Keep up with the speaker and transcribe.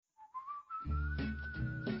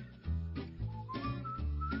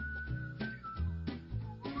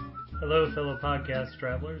Hello, fellow podcast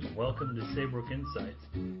travelers. Welcome to Saybrook Insights,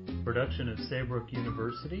 production of Saybrook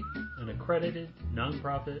University, an accredited,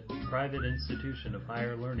 nonprofit, private institution of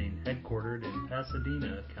higher learning headquartered in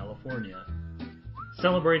Pasadena, California.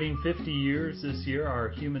 Celebrating 50 years this year, our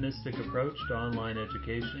humanistic approach to online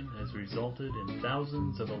education has resulted in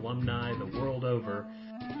thousands of alumni the world over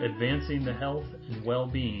advancing the health and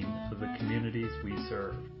well-being of the communities we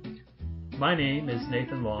serve. My name is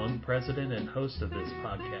Nathan Long, president and host of this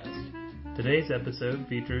podcast. Today's episode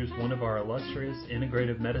features one of our illustrious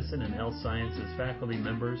integrative medicine and health sciences faculty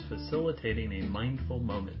members facilitating a mindful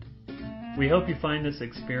moment. We hope you find this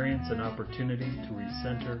experience an opportunity to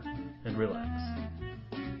recenter and relax.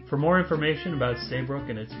 For more information about Saybrook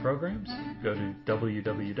and its programs, go to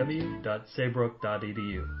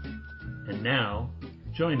www.saybrook.edu. And now,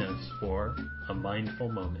 join us for a mindful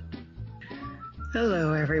moment.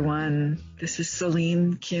 Hello, everyone. This is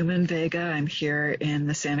Selene Vega. I'm here in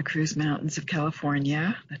the Santa Cruz Mountains of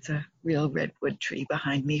California. That's a real redwood tree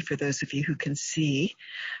behind me for those of you who can see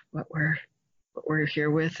what we're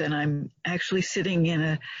here with. And I'm actually sitting in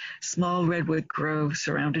a small redwood grove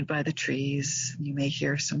surrounded by the trees. You may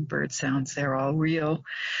hear some bird sounds. They're all real.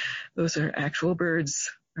 Those are actual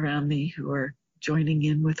birds around me who are joining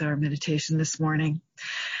in with our meditation this morning.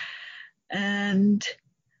 And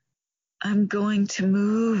I'm going to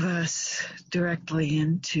move us directly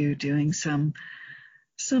into doing some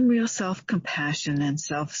real self-compassion and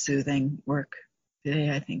self-soothing work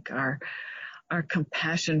today. I think our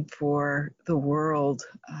compassion for the world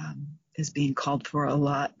is being called for a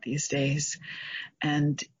lot these days.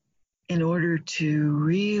 And in order to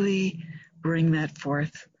really bring that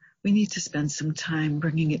forth, we need to spend some time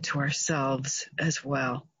bringing it to ourselves as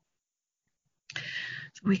well.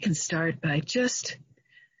 So we can start by just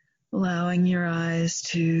allowing your eyes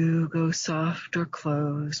to go soft or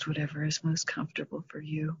closed, whatever is most comfortable for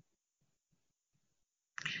you.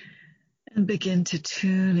 And begin to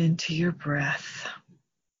tune into your breath.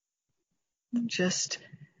 And just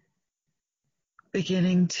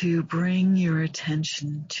beginning to bring your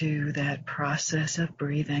attention to that process of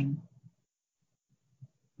breathing.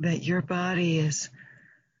 That your body is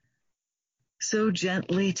so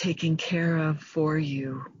gently taken care of for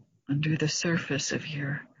you under the surface of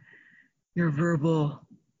your verbal,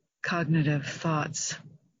 cognitive thoughts.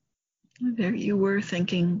 There you were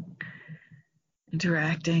thinking,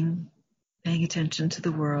 interacting, paying attention to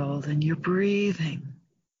the world, and your breathing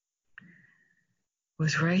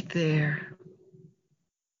was right there.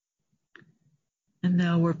 And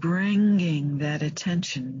now we're bringing that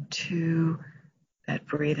attention to that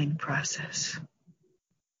breathing process.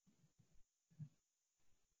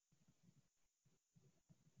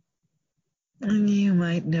 And you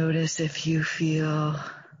might notice if you feel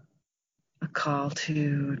a call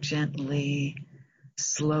to gently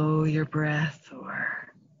slow your breath or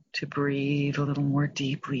to breathe a little more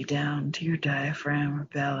deeply down to your diaphragm or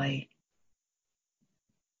belly.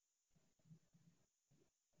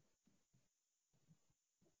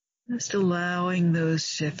 Just allowing those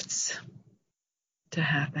shifts to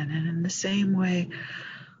happen. And in the same way,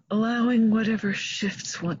 allowing whatever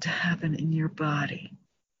shifts want to happen in your body.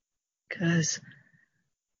 Because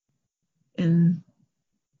in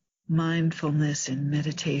mindfulness, in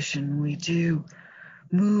meditation, we do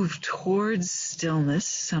move towards stillness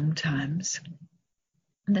sometimes.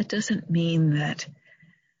 And that doesn't mean that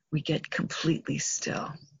we get completely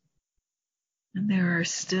still. And there are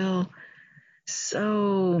still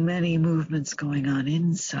so many movements going on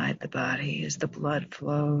inside the body as the blood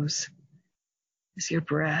flows, as your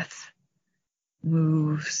breath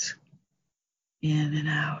moves in and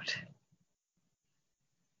out.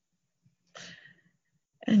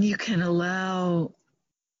 And you can allow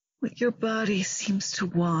what your body seems to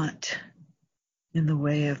want in the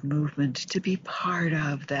way of movement to be part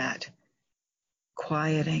of that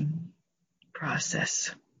quieting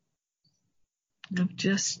process of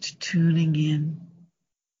just tuning in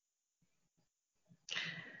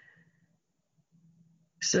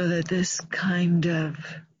so that this kind of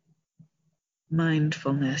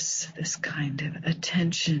mindfulness, this kind of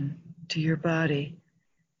attention to your body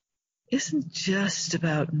isn't just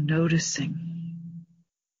about noticing.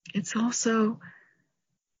 It's also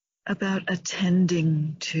about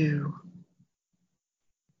attending to,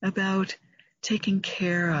 about taking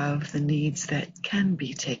care of the needs that can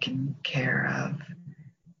be taken care of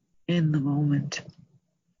in the moment.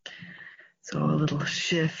 So a little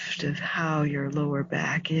shift of how your lower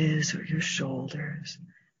back is, or your shoulders,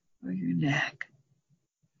 or your neck,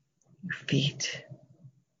 your feet.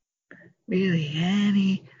 Really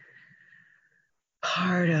any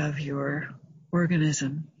part of your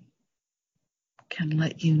organism can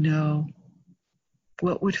let you know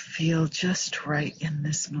what would feel just right in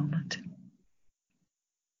this moment.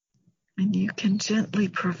 And you can gently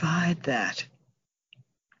provide that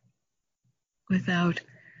without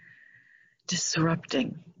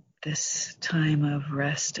disrupting this time of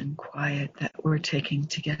rest and quiet that we're taking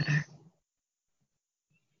together.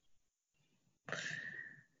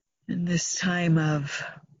 In this time of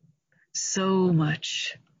so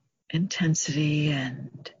much intensity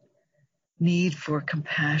and need for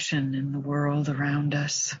compassion in the world around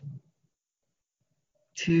us,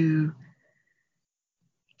 to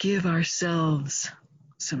give ourselves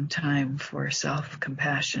some time for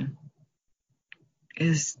self-compassion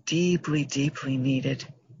is deeply, deeply needed.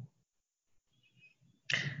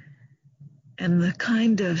 And the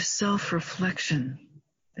kind of self-reflection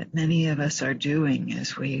that many of us are doing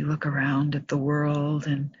as we look around at the world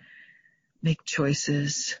and make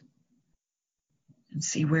choices and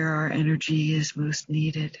see where our energy is most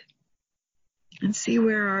needed and see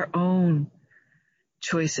where our own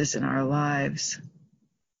choices in our lives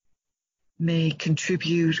may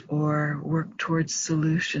contribute or work towards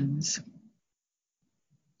solutions,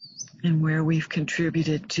 and where we've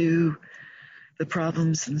contributed to the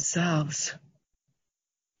problems themselves.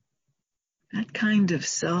 That kind of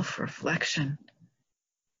self-reflection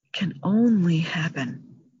can only happen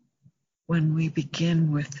when we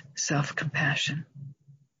begin with self-compassion,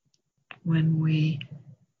 when we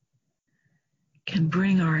can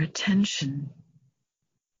bring our attention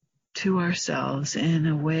to ourselves in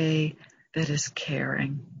a way that is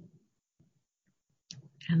caring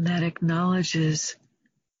and that acknowledges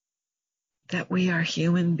that we are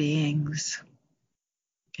human beings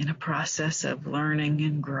in a process of learning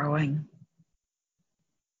and growing,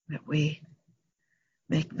 that we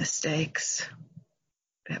make mistakes,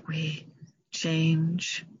 that we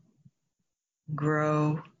change,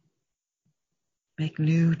 grow, make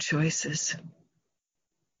new choices,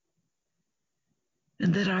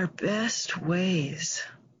 and that our best ways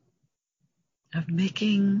of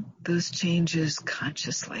making those changes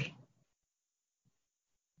consciously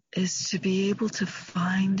is to be able to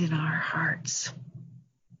find in our hearts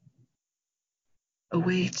a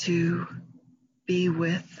way to be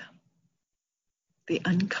with the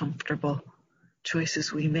uncomfortable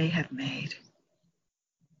choices we may have made.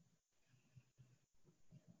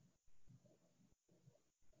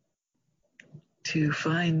 To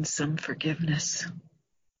find some forgiveness,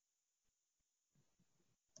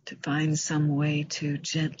 to find some way to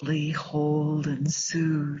gently hold and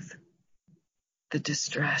soothe the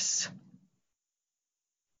distress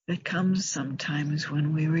that comes sometimes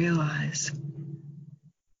when we realize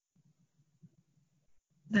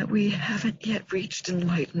that we haven't yet reached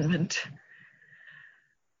enlightenment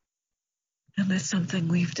and that something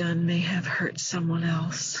we've done may have hurt someone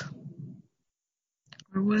else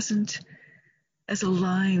or wasn't as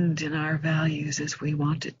aligned in our values as we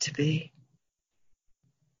want it to be.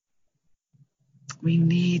 We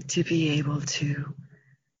need to be able to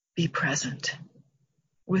be present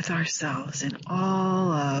with ourselves in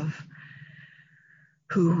all of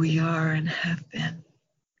who we are and have been.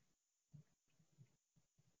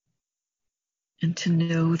 And to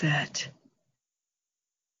know that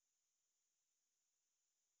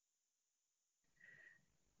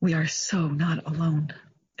we are so not alone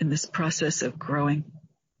in this process of growing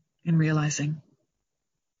and realizing.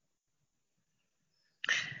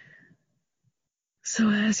 So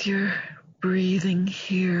as you're breathing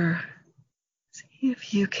here, see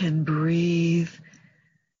if you can breathe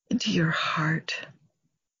into your heart,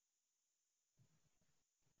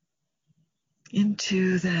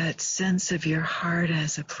 into that sense of your heart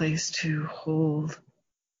as a place to hold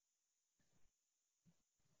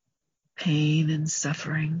pain and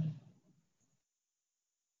suffering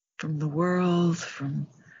from the world, from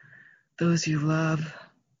those you love,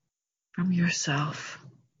 from yourself.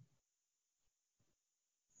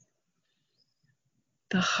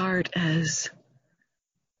 The heart as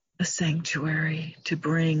a sanctuary to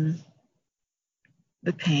bring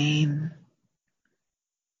the pain,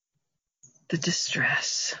 the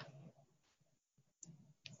distress,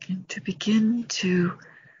 and to begin to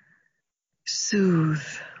soothe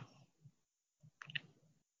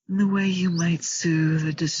in the way you might soothe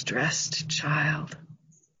a distressed child.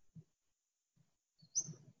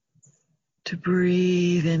 To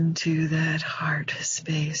breathe into that heart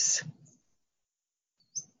space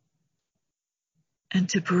and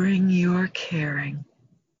to bring your caring,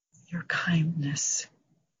 your kindness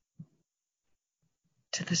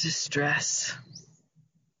to the distress,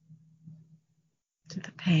 to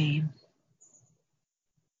the pain.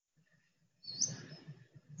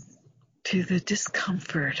 to the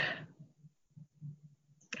discomfort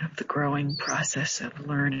of the growing process of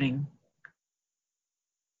learning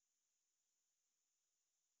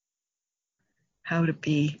how to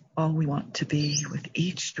be all we want to be with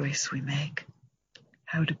each choice we make,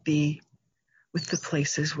 how to be with the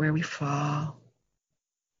places where we fall,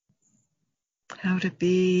 how to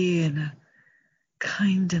be in a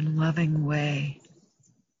kind and loving way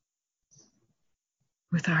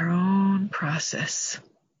with our own process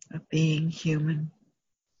of being human.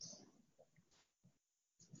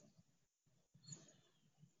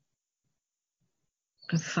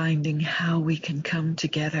 Of finding how we can come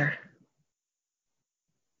together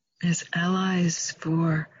as allies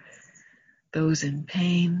for those in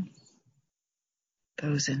pain,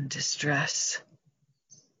 those in distress,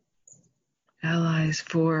 allies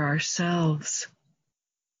for ourselves,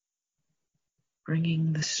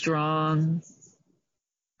 bringing the strong,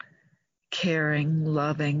 caring,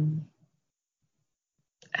 loving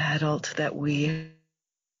adult that we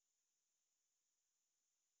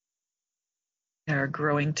are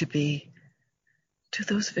growing to be to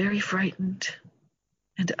those very frightened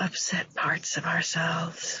and upset parts of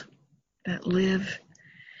ourselves that live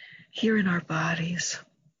here in our bodies.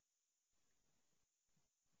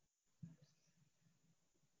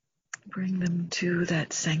 Bring them to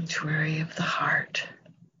that sanctuary of the heart.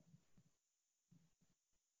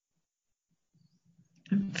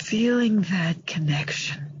 And feeling that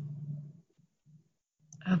connection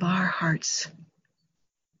of our hearts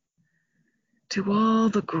to all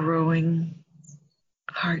the growing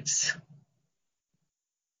hearts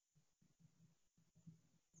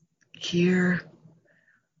here,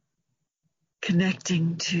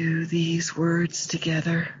 connecting to these words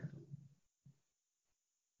together.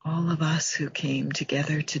 All of us who came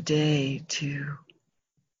together today to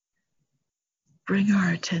bring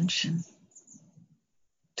our attention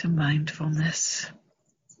to mindfulness,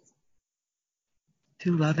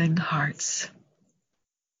 to loving hearts,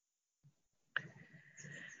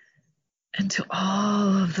 and to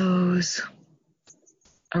all of those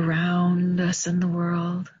around us in the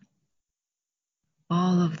world,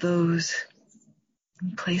 all of those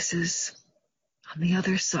places on the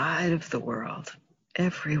other side of the world,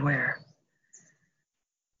 everywhere,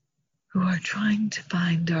 who are trying to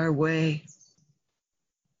find our way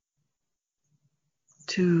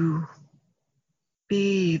to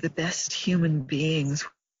be the best human beings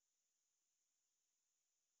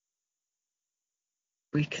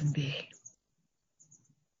we can be,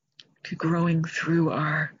 to growing through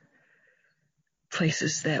our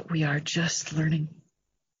places that we are just learning,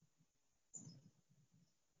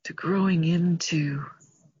 to growing into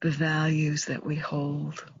the values that we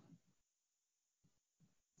hold,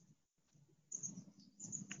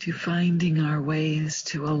 to finding our ways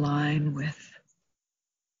to align with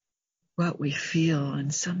what we feel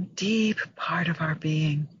in some deep part of our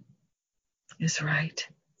being is right.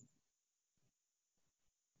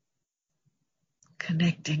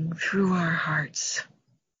 Connecting through our hearts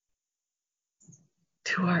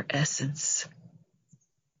to our essence,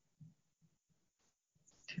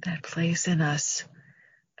 to that place in us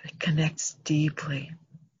that connects deeply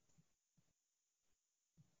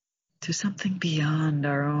to something beyond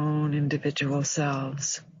our own individual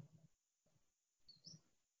selves.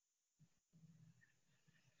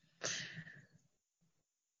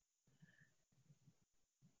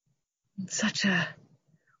 Such a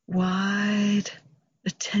wide,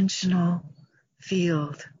 attentional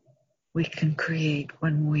field we can create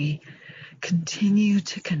when we continue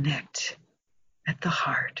to connect at the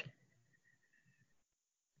heart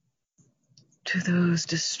to those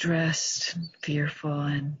distressed, and fearful,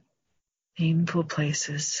 and painful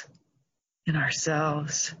places in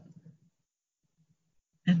ourselves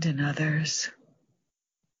and in others,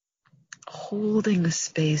 holding the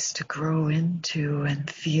space to grow into and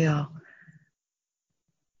feel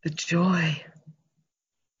the joy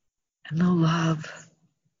and the love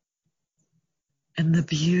and the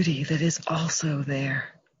beauty that is also there.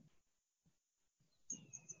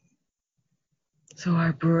 So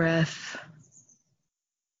our breath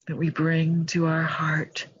that we bring to our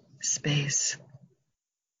heart space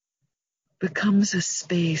becomes a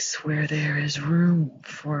space where there is room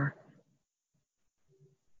for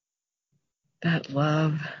that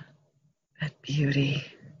love, that beauty,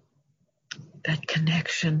 that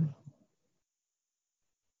connection,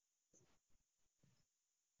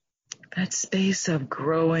 that space of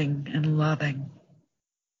growing and loving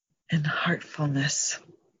and heartfulness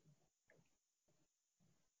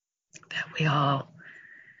that we all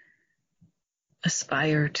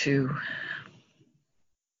aspire to.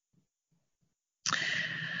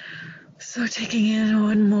 So taking in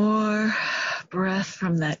one more breath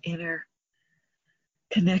from that inner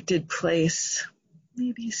connected place,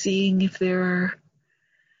 maybe seeing if there are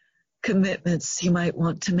commitments you might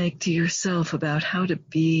want to make to yourself about how to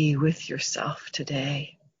be with yourself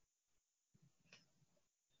today.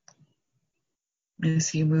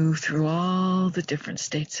 As you move through all the different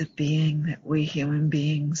states of being that we human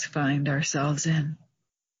beings find ourselves in.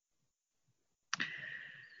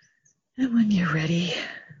 And when you're ready,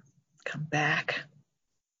 come back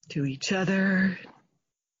to each other,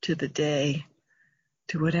 to the day,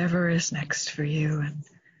 to whatever is next for you. And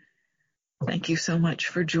thank you so much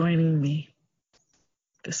for joining me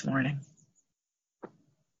this morning.